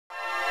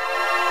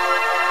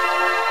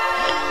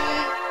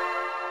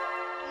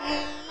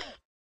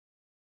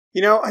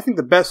You know, I think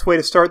the best way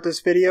to start this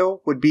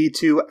video would be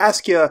to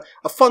ask you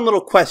a fun little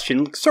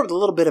question. Start with a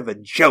little bit of a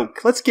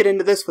joke. Let's get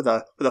into this with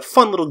a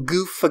fun little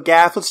goof, a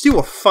gaff. Let's do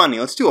a funny.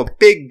 Let's do a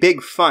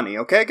big funny,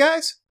 okay,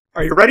 guys?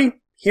 Are you ready?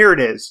 Here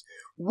it is.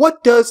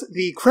 What does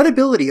the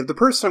credibility of the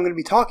person I'm going to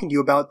be talking to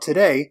you about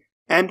today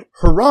and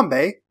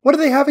Harambe, what do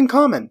they have in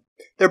common?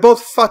 They're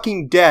both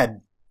fucking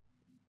dead.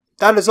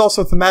 That is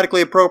also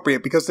thematically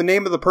appropriate because the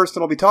name of the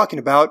person I'll be talking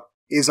about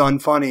is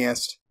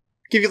Unfunniest.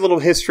 Give you a little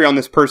history on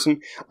this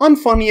person.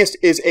 Unfunniest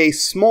is a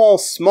small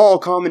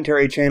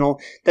commentary channel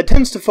that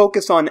tends to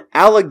focus on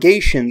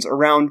allegations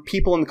around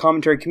people in the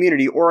commentary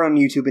community or on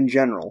YouTube in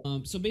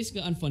general. So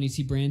basically Unfunniest,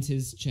 he brands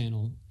his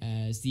channel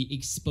as the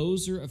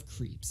exposer of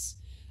creeps.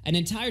 An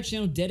entire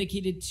channel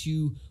dedicated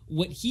to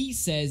what he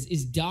says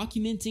is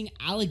documenting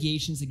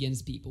allegations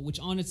against people, which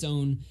on its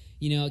own,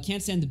 you know, I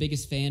can't say I'm the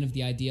biggest fan of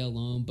the idea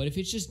alone, but if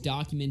it's just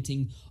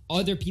documenting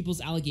other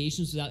people's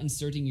allegations without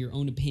inserting your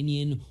own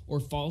opinion or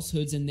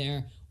falsehoods in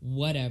there,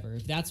 whatever.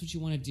 If that's what you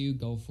want to do,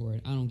 go for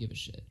it. I don't give a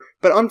shit.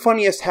 But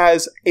Unfunniest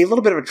has a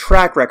little bit of a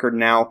track record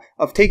now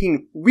of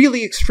taking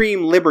really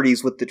extreme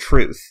liberties with the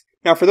truth.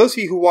 Now, for those of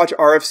you who watch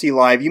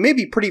RFCLive, you may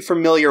be pretty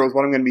familiar with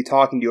what I'm going to be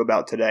talking to you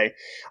about today.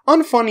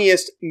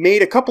 Unfunniest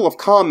made a couple of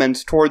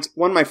comments towards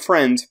one of my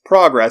friends,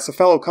 Progress, a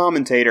fellow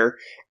commentator,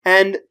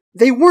 and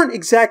they weren't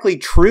exactly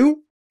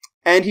true,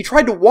 and he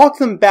tried to walk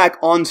them back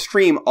on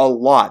stream a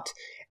lot.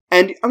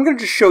 And I'm going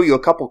to just show you a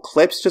couple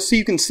clips just so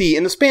you can see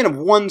in the span of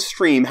one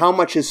stream how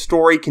much his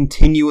story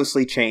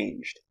continuously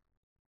changed.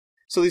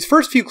 So these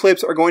first few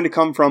clips are going to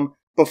come from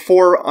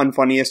before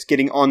Unfunniest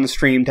getting on the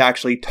stream to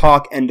actually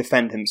talk and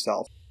defend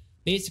himself.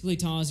 Basically,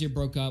 Tazier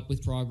broke up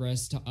with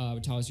Progress.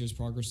 Tazier's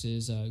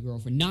Progress's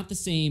girlfriend. Not the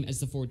same as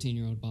the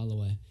 14-year-old, by the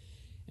way.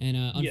 And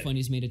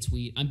Unfunniest made a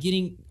tweet.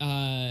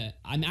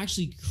 I'm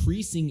actually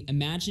creasing.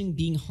 Imagine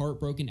being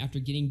heartbroken after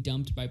getting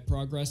dumped by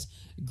Progress.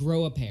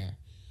 Grow a pair.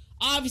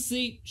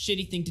 Obviously,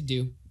 shitty thing to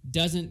do.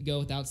 Doesn't go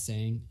without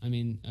saying. I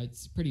mean,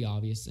 it's pretty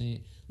obvious.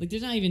 Like,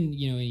 there's not even,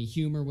 you know, any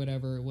humor,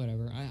 whatever.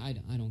 I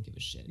don't give a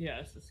shit. Yeah,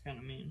 it's just kind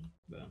of mean.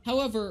 But.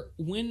 However,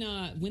 when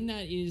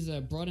that is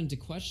brought into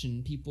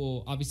question,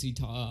 people, obviously,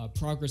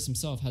 Progress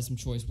himself has some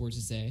choice words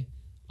to say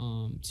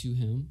to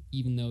him,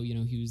 even though, you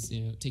know, he was,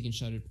 you know, taking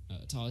shot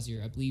at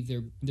Tazier. I believe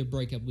their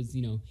breakup was,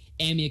 you know,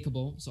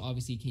 amicable, so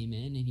obviously he came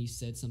in and he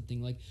said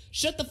something like,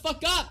 "Shut the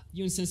fuck up,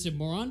 you insensitive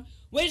moron.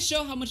 Way to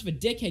show how much of a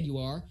dickhead you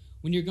are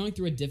when you're going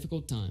through a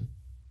difficult time."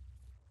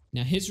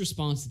 Now, his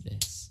response to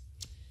this.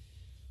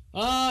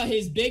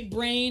 His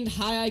big-brained,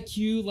 high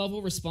IQ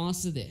level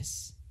response to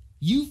this.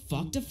 "You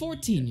fucked a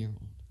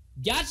 14-year-old.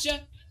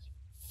 Gotcha.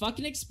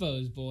 Fucking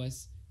exposed,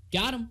 boys.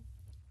 Got him.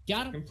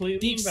 Got him.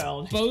 Completely the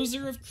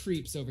exposer of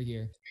creeps over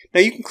here."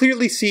 Now, you can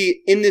clearly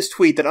see in this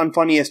tweet that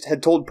Unfunniest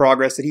had told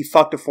Progress that he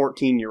fucked a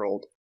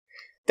 14-year-old.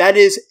 That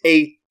is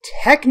a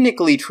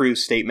technically true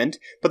statement,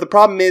 but the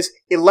problem is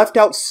it left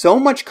out so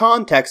much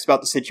context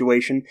about the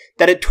situation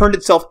that it turned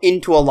itself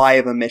into a lie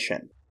of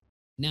omission.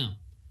 Now,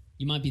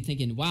 you might be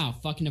thinking, wow,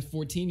 fucking a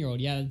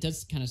 14-year-old. Yeah, that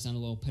does kind of sound a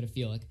little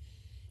pedophilic.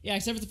 Yeah,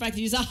 except for the fact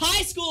that he's a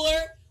high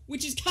schooler,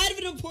 which is kind of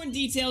an important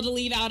detail to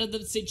leave out of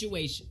the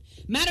situation.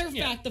 Matter of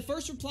fact, the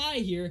first reply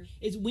here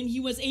is when he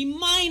was a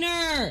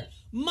minor.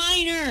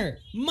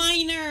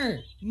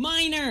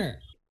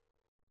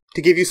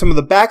 To give you some of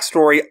the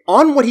backstory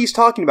on what he's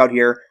talking about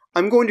here,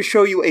 I'm going to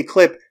show you a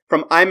clip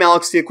from I'm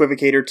Alex the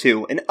Equivocator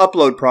 2, an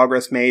upload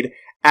Progress made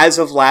as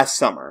of last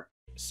summer.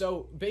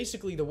 So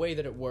basically the way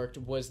that it worked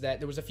was that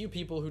there was a few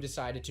people who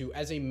decided to,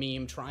 as a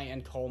meme, try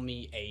and call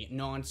me a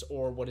nonce,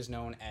 or what is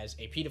known as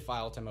a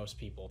pedophile to most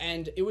people.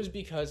 And it was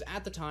because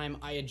at the time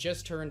I had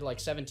just turned like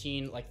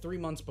 17, like 3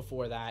 months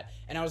before that,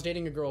 and I was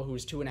dating a girl who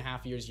was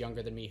 2.5 years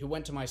younger than me, who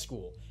went to my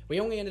school. We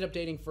only ended up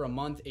dating for a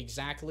month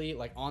exactly,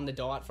 like on the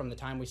dot from the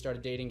time we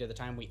started dating to the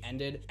time we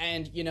ended.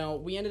 And, you know,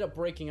 we ended up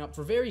breaking up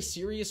for very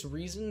serious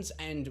reasons,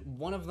 and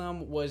one of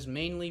them was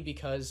mainly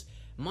because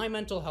my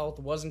mental health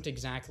wasn't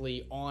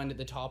exactly on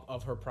the top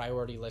of her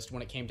priority list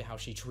when it came to how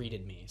she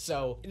treated me.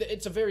 So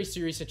it's a very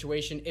serious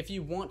situation. If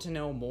you want to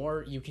know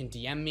more, you can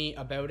DM me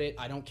about it.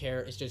 I don't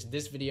care. It's just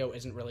this video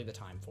isn't really the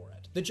time for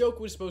it. The joke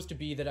was supposed to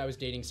be that I was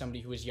dating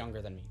somebody who was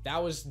younger than me.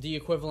 That was the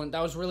equivalent.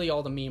 That was really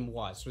all the meme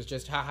was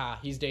just, haha,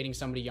 he's dating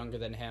somebody younger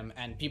than him,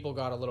 and people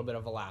got a little bit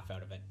of a laugh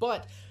out of it.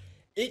 But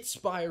it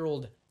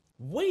spiraled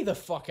way the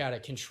fuck out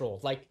of control.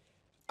 Like,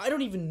 I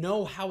don't even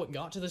know how it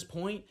got to this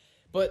point,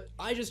 but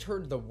I just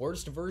heard the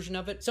worst version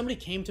of it. Somebody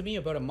came to me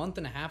about a month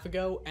and a half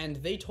ago, and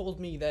they told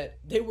me that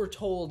they were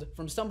told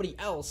from somebody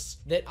else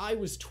that I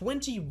was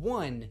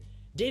 21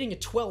 dating a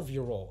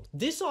 12-year-old.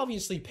 This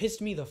obviously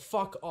pissed me the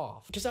fuck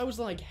off, because I was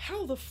like,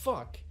 how the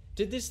fuck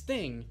did this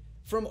thing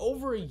from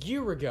over a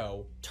year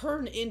ago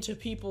turn into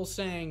people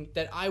saying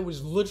that I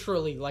was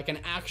literally like an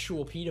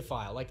actual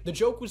pedophile? Like, the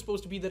joke was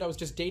supposed to be that I was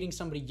just dating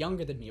somebody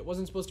younger than me. It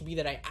wasn't supposed to be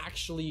that I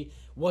actually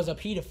was a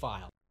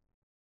pedophile.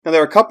 Now,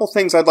 there are a couple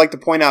things I'd like to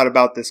point out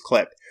about this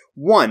clip.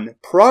 One,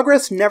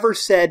 Progress never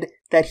said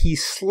that he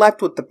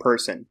slept with the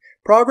person,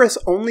 Progress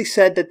only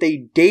said that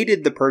they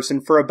dated the person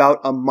for about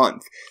a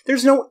month.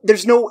 There's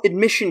no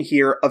admission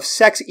here of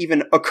sex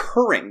even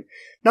occurring.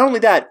 Not only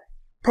that,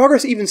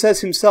 Progress even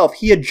says himself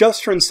he had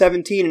just turned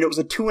 17 and it was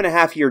a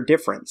 2.5-year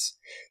difference.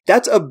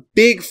 That's a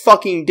big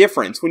fucking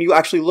difference when you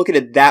actually look at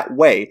it that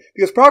way,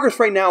 because Progress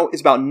right now is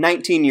about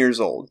 19 years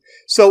old.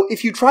 So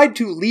if you tried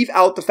to leave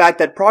out the fact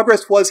that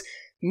Progress was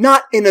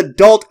not an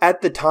adult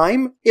at the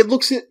time, it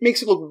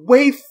makes it look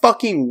way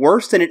fucking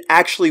worse than it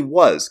actually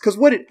was. Because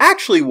what it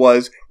actually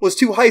was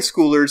two high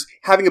schoolers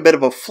having a bit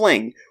of a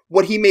fling.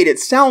 What he made it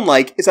sound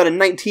like is that a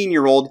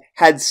 19-year-old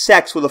had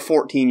sex with a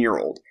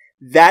 14-year-old.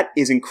 That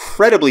is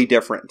incredibly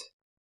different.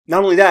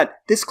 Not only that,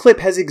 this clip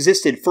has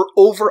existed for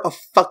over a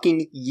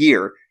fucking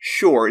year.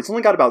 Sure, it's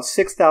only got about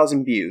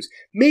 6,000 views.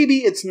 Maybe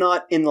it's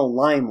not in the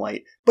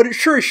limelight, but it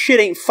sure as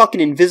shit ain't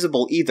fucking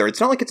invisible either. It's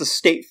not like it's a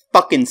state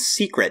fucking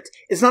secret.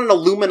 It's not an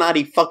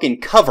Illuminati fucking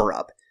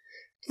cover-up.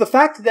 The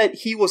fact that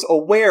he was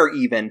aware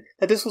even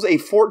that this was a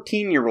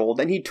 14-year-old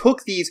and he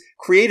took these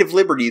creative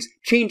liberties,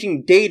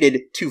 changing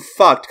dated to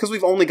fucked, because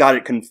we've only got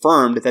it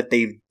confirmed that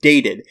they've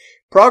dated.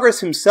 Progress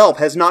himself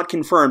has not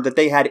confirmed that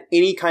they had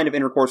any kind of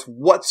intercourse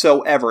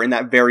whatsoever in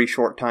that very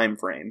short time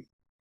frame.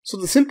 So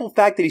the simple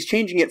fact that he's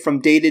changing it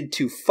from dated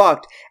to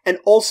fucked, and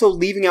also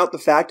leaving out the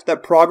fact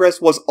that Progress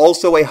was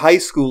also a high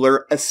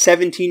schooler, a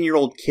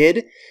 17-year-old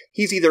kid,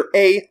 he's either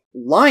A,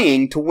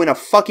 lying to win a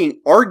fucking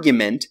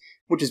argument,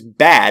 which is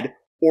bad,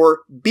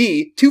 or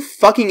B, too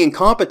fucking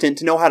incompetent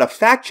to know how to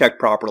fact check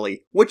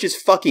properly, which is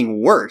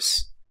fucking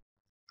worse.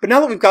 But now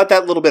that we've got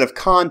that little bit of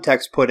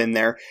context put in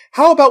there,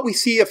 how about we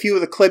see a few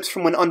of the clips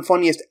from when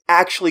Unfunniest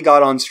actually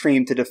got on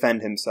stream to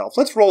defend himself?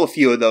 Let's roll a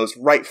few of those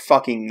right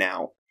fucking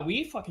now.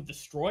 We fucking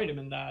destroyed him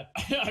in that.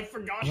 I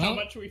forgot how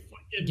much we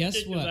fucking guess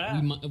did what?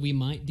 to that. We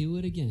might do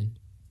it again.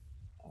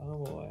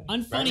 Oh boy.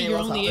 Unfunny, you're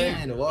on the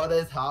air. What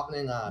is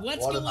happening?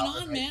 What's going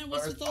on, man?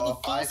 What's with all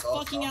the false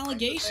fucking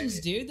allegations,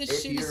 dude?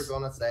 This shit is... If you're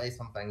gonna say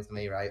some things to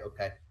me, right?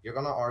 Okay, you're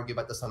gonna argue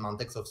about the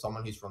semantics of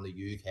someone who's from the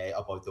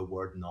UK about the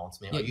word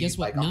nonce, mate. Yeah, guess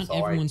what? Not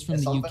everyone's from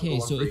the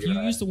UK, so if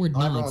you use the word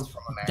nonce,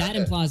 that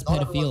implies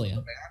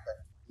pedophilia.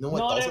 No,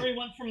 not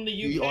everyone's from the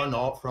UK. You are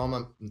not from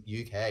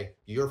UK.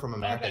 You're from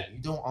America. Okay. You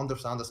don't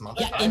understand the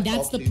semantics. Yeah, and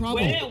that's the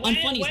problem.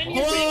 Unfunny.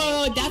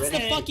 Oh, that's the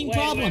fucking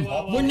problem.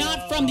 We're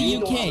not from the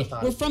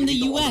UK. We're from the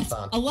US.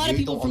 A lot of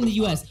people from the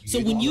US. So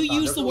when you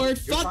use the word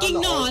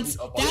fucking nonce,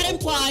 that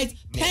implies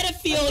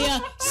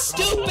pedophilia.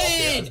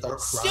 Stupid!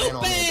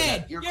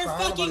 Stupid! You're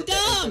fucking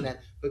dumb!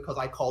 Because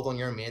I called on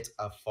your mate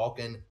a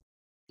fucking...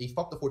 He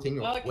fucked a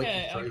 14-year-old.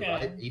 Okay,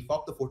 right? He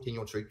fucked a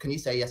 14-year-old true. Can you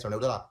say yes or no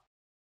to that?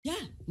 Yeah,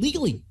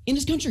 legally, in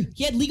his country.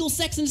 He had legal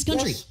sex in his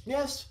country.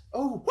 Yes.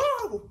 Oh,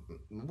 wow.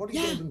 What are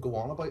you even go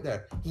on about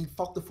there? He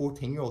fucked a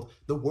 14-year-old.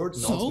 The word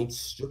nonce means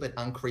stupid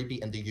and creepy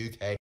in the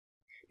UK.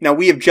 Now,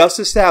 we have just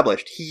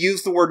established he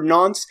used the word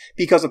nonce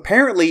because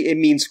apparently it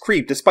means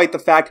creep, despite the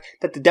fact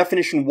that the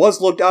definition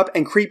was looked up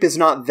and creep is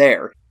not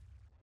there.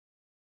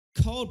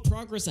 Called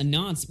Progress a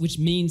nonce, which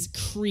means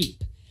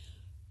creep.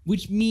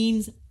 Which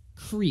means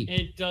creep.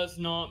 It does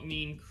not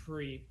mean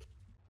creep.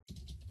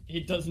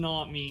 It does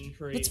not mean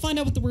creep. Let's find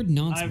out what the word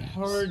nonce means. I've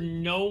heard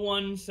no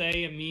one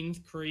say it means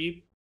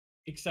creep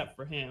except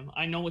for him.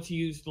 I know it's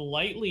used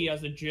lightly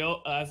as a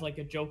joke, as like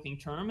a joking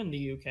term in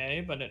the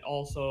UK, but it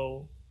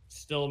also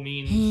still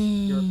means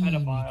you're a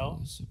pedophile.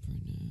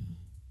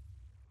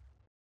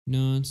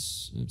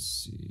 Nonce. Let's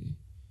see.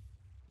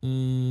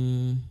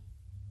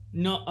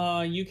 No,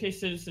 UK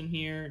citizen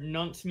here.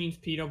 Nonce means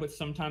pedo, but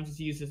sometimes it's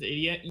used as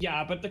idiot.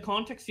 Yeah, but the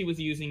context he was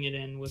using it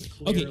in was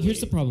clearly... Okay,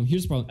 here's the problem.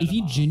 If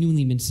he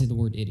genuinely meant to say the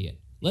word idiot,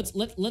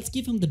 let's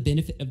give him the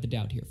benefit of the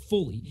doubt here,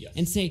 fully,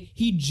 and say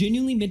he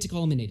genuinely meant to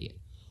call him an idiot.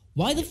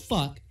 Why the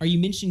fuck are you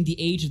mentioning the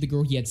age of the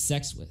girl he had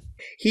sex with?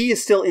 He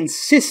is still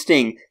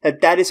insisting that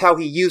that is how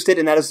he used it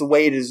and that is the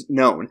way it is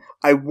known.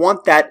 I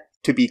want that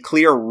to be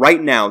clear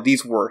right now.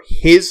 These were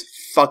his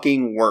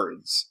fucking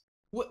words.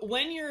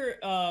 When you're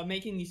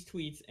making these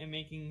tweets and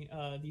making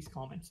these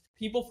comments,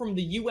 people from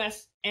the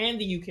US and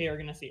the UK are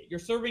going to see it. You're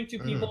serving to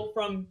people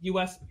from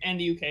US and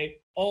the UK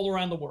all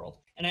around the world.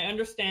 And I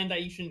understand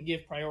that you shouldn't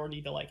give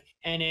priority to like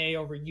NA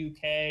over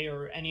UK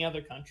or any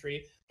other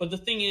country. But the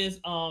thing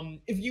is,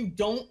 if you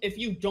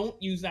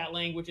don't use that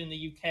language in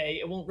the UK,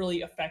 it won't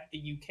really affect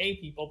the UK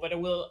people, but it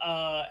will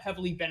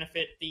heavily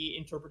benefit the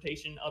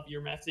interpretation of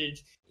your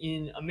message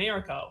in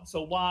America.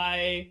 So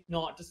why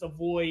not just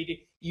avoid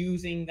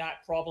using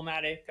that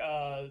problematic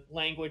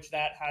language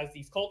that has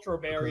these cultural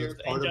barriers?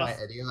 It's part of my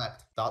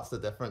idiolect. That's the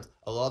difference.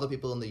 A lot of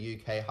people in the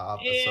UK have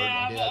a certain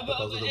idiolect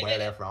because of the way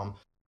they're from.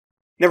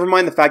 Never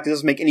mind the fact it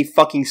doesn't make any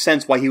fucking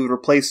sense why he would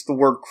replace the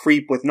word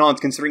creep with nonce,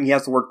 considering he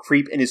has the word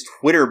creep in his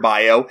Twitter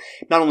bio.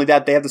 Not only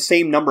that, they have the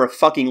same number of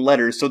fucking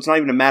letters, so it's not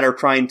even a matter of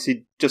trying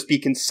to just be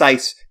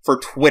concise for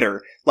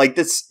Twitter. Like,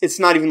 this, it's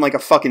not even like a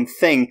fucking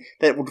thing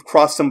that would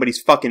cross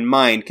somebody's fucking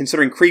mind,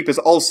 considering creep is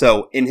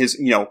also in his,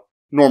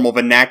 normal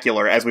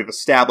vernacular as we've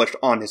established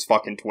on his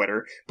fucking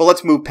Twitter. But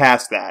let's move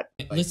past that.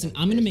 Listen,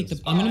 I'm gonna make a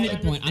point. I'm gonna make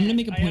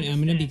a point, and I'm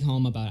gonna be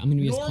calm about it. I'm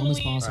gonna be as calm as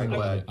possible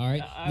about it. All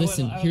right.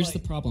 Listen, here's the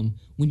problem: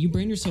 when you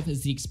brand yourself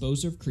as the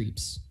exposer of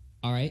creeps,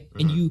 all right,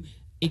 and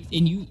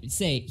you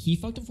say he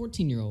fucked a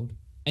 14-year-old,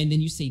 and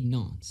then you say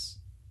nonce.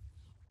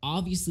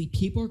 Obviously,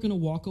 people are going to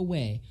walk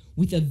away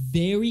with a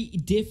very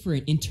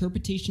different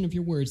interpretation of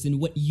your words than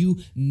what you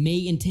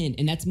may intend.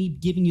 And that's me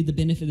giving you the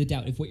benefit of the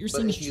doubt. If what you're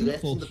saying is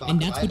truthful,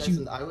 and that's what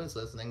you... I was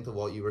listening to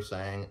what you were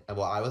saying, and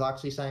what I was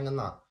actually saying in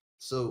that.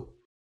 So,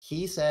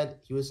 he said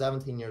he was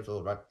 17 years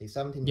old, right? He's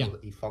 17 years old,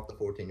 he fucked a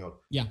 14-year-old.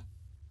 Yeah.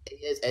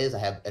 It is a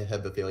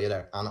hebephilia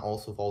there, and it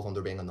also falls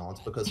under being a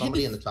nonce, because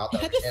somebody in the chat...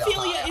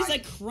 Hebephilia is a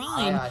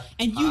crime,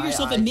 and you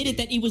yourself admitted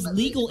that it was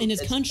legal in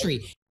his country.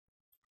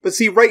 But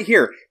see, right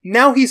here,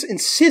 now he's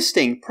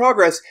insisting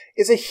Progress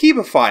is a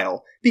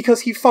hebephile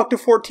because he fucked a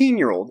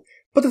 14-year-old.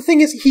 But the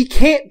thing is, he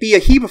can't be a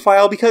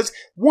hebephile because,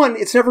 one,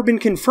 it's never been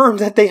confirmed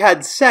that they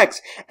had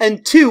sex,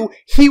 and two,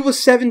 he was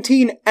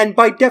 17, and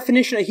by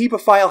definition, a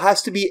hebephile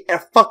has to be a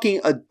fucking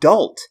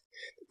adult.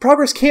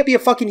 Progress can't be a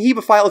fucking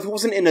hebephile if he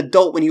wasn't an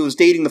adult when he was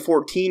dating the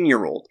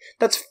 14-year-old.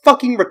 That's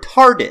fucking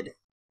retarded.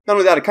 Not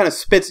only that, it kind of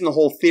spits in the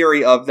whole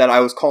theory of that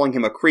I was calling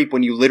him a creep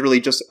when you literally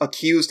just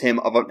accused him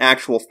of an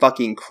actual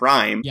fucking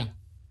crime. Yeah.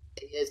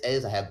 It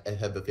is a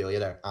hebephilia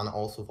there, and it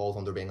also falls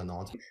under being a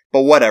nonce.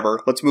 But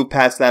whatever, let's move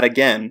past that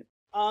again.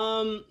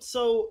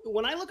 So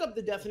when I look up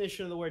the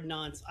definition of the word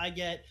nonce, I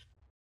get,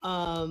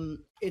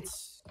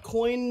 it's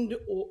coined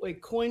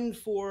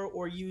for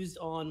or used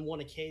on one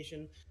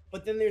occasion.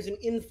 But then there's an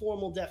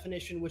informal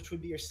definition, which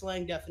would be your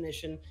slang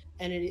definition,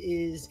 and it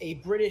is a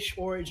British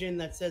origin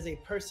that says a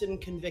person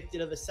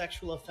convicted of a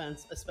sexual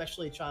offense,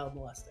 especially child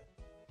molesting.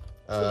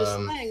 So the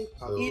slang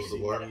is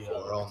the word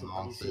for all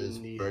nonce is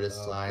British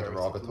slang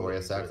derogatory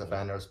of sex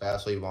offender,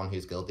 especially one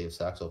who's guilty of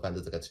sexual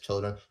offences against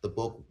children. The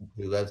book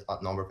who lives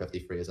at number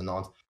 53 is a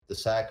nonce. The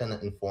second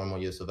informal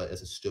use of it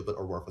is a stupid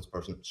or worthless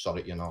person. Shut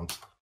it, you nonce.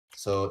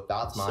 So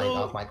that's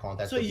my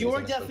context. So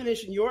your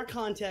definition, your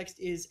context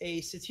is a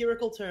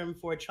satirical term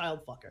for a child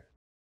fucker.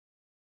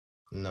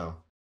 No.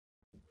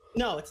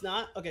 No, it's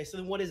not. Okay, so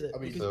then what is it? I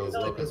mean, there's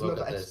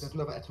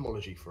another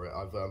etymology for it.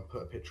 I've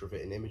put a picture of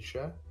it in image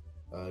share.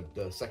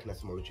 The second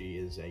etymology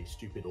is a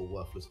stupid or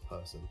worthless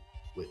person,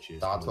 which is...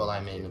 That's what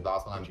I mean.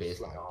 That's what I'm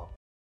basing it on.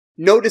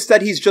 Notice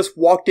that he's just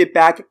walked it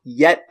back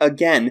yet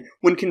again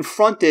when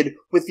confronted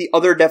with the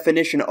other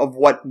definition of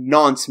what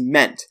nonce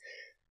meant.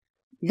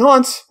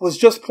 Nonce was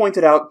just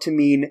pointed out to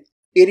mean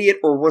idiot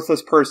or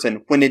worthless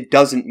person when it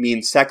doesn't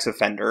mean sex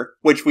offender,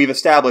 which we've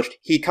established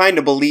he kind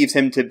of believes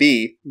him to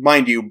be.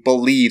 Mind you,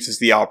 believes is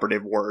the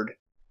operative word.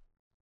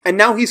 And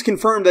now he's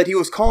confirmed that he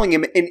was calling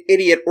him an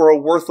idiot or a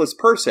worthless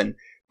person.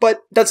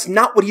 But that's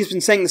not what he's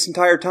been saying this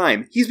entire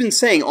time. He's been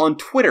saying on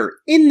Twitter,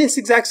 in this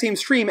exact same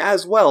stream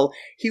as well,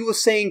 he was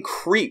saying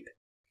creep.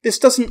 This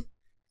doesn't...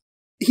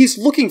 He's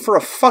looking for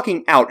a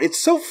fucking out.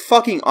 It's so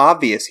fucking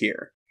obvious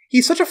here.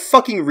 He's such a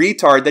fucking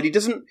retard that he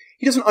doesn't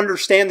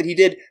understand that he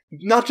did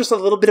not just a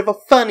little bit of a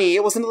funny,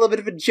 it wasn't a little bit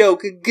of a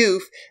joke, a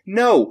goof.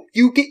 No,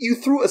 you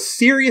threw a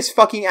serious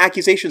fucking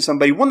accusation at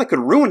somebody, one that could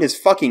ruin his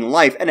fucking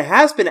life, and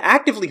has been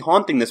actively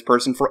haunting this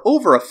person for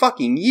over a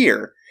fucking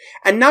year.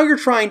 And now you're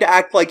trying to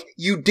act like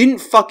you didn't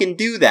fucking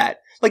do that.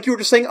 Like you were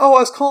just saying, oh, I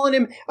was calling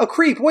him a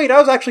creep. Wait,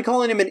 I was actually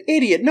calling him an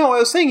idiot. No, I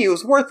was saying he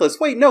was worthless.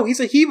 Wait, no, he's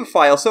a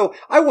hebephile, so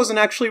I wasn't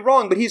actually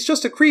wrong, but he's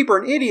just a creep or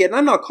an idiot, and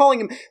I'm not calling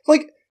him...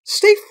 Like...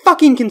 Stay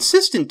fucking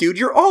consistent, dude.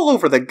 You're all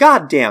over the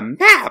goddamn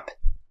map.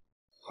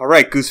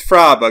 Alright, Goose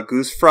Fraba.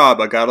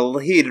 Got a little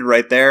heated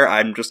right there.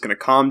 I'm just gonna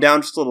calm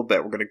down just a little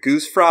bit. We're gonna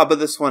Goose Fraba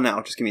this one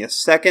out. Just give me a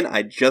second.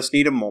 I just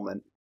need a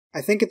moment.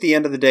 I think at the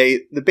end of the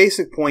day, the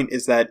basic point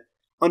is that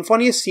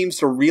Unfunniest seems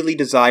to really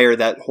desire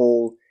that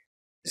whole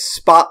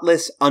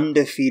spotless,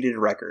 undefeated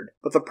record.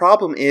 But the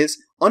problem is,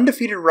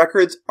 undefeated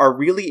records are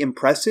really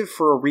impressive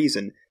for a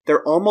reason.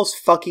 They're almost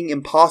fucking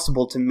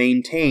impossible to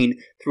maintain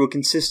through a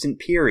consistent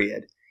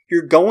period.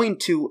 You're going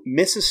to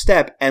miss a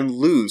step and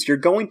lose. You're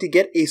going to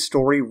get a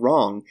story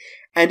wrong.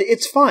 And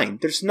it's fine.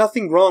 There's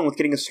nothing wrong with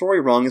getting a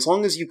story wrong as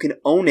long as you can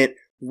own it,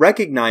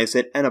 recognize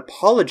it, and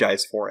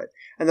apologize for it.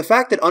 And the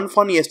fact that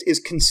Unfunniest is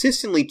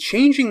consistently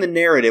changing the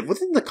narrative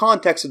within the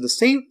context of the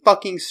same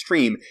fucking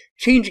stream,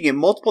 changing it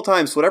multiple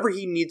times, whatever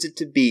he needs it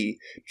to be,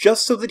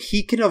 just so that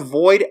he can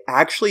avoid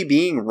actually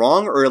being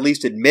wrong, or at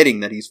least admitting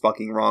that he's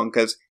fucking wrong,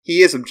 because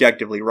he is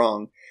objectively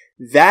wrong.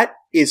 That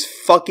is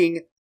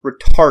fucking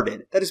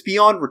retarded. That is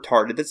beyond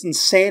retarded. That's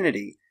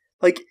insanity.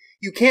 Like,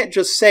 you can't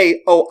just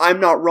say, oh, I'm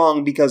not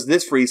wrong because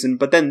this reason,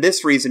 but then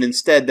this reason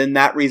instead, then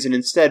that reason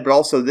instead, but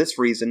also this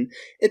reason.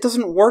 It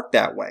doesn't work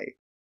that way.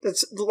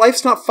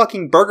 Life's not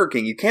fucking Burger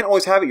King. You can't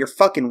always have it your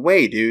fucking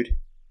way, dude.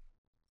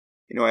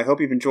 You know, I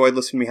hope you've enjoyed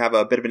listening to me have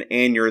a bit of an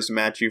aneurysm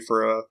at you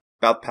for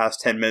about the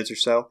past 10 minutes or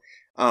so.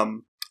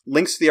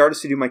 Links to the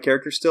artists who do my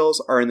character stills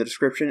are in the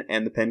description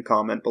and the pinned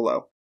comment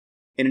below.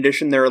 In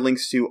addition, there are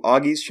links to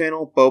Augie's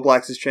channel,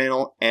 Bowblax's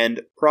channel,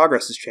 and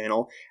Progress's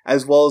channel,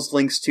 as well as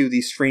links to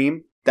the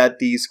stream that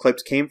these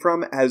clips came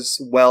from, as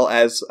well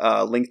as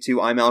a link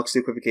to I'm Alex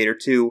the Equivocator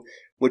 2,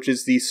 which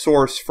is the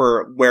source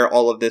for where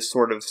all of this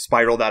sort of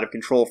spiraled out of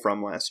control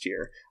from last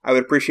year. I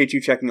would appreciate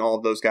you checking all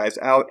of those guys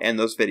out and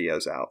those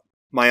videos out.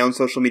 My own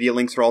social media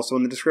links are also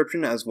in the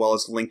description, as well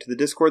as a link to the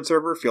Discord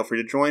server. Feel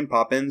free to join,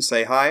 pop in,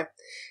 say hi,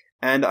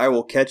 and I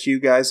will catch you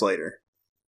guys later.